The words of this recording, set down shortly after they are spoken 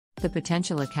The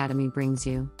Potential Academy brings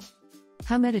you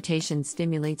how meditation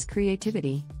stimulates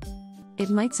creativity.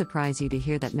 It might surprise you to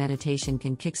hear that meditation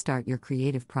can kickstart your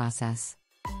creative process.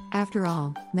 After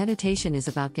all, meditation is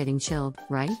about getting chilled,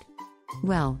 right?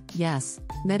 Well, yes,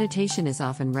 meditation is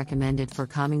often recommended for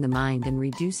calming the mind and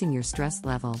reducing your stress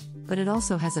level, but it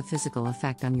also has a physical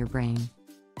effect on your brain.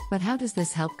 But how does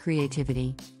this help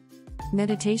creativity?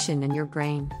 Meditation and your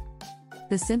brain.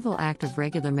 The simple act of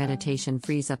regular meditation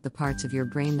frees up the parts of your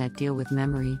brain that deal with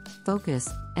memory, focus,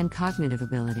 and cognitive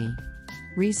ability.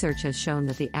 Research has shown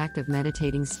that the act of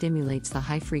meditating stimulates the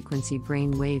high-frequency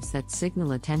brain waves that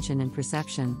signal attention and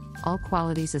perception, all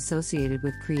qualities associated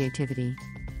with creativity.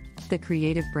 The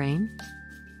creative brain?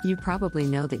 You probably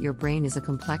know that your brain is a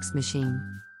complex machine.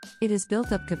 It has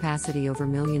built up capacity over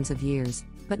millions of years,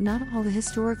 but not all the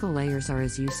historical layers are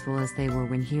as useful as they were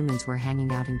when humans were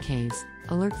hanging out in caves,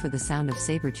 alert for the sound of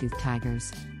saber-toothed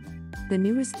tigers. The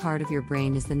newest part of your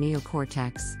brain is the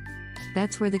neocortex.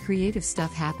 That's where the creative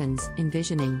stuff happens: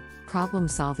 envisioning,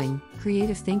 problem-solving,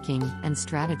 creative thinking, and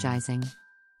strategizing.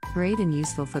 Great and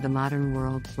useful for the modern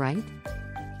world, right?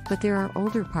 But there are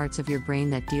older parts of your brain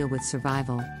that deal with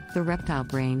survival, the reptile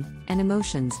brain, and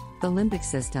emotions, the limbic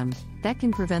system, that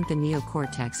can prevent the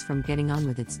neocortex from getting on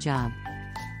with its job.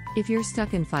 If you're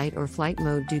stuck in fight or flight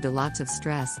mode due to lots of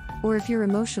stress, or if you're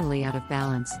emotionally out of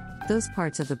balance, those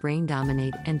parts of the brain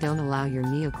dominate and don't allow your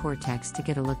neocortex to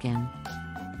get a look in.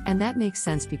 And that makes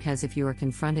sense, because if you are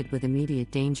confronted with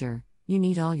immediate danger, you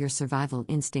need all your survival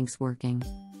instincts working.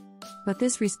 But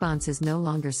this response is no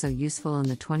longer so useful in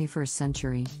the 21st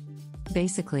century.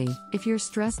 Basically, if you're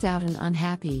stressed out and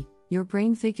unhappy, your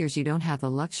brain figures you don't have the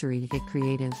luxury to get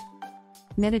creative.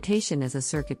 Meditation is a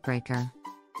circuit breaker.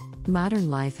 Modern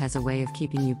life has a way of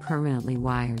keeping you permanently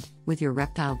wired, with your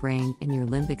reptile brain and your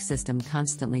limbic system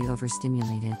constantly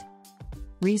overstimulated.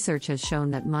 Research has shown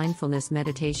that mindfulness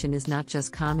meditation is not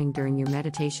just calming during your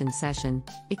meditation session,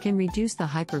 it can reduce the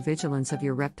hypervigilance of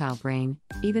your reptile brain,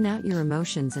 even out your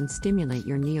emotions, and stimulate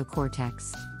your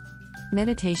neocortex.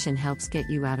 Meditation helps get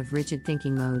you out of rigid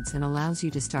thinking modes and allows you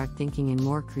to start thinking in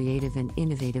more creative and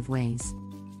innovative ways.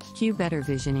 Cue better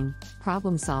visioning,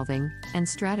 problem solving, and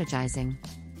strategizing.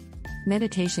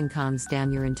 Meditation calms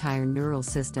down your entire neural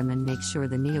system and makes sure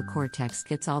the neocortex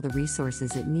gets all the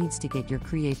resources it needs to get your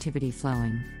creativity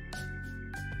flowing.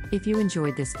 If you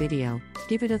enjoyed this video,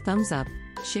 give it a thumbs up,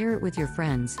 share it with your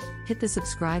friends, hit the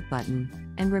subscribe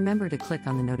button, and remember to click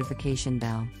on the notification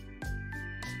bell.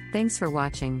 Thanks for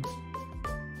watching.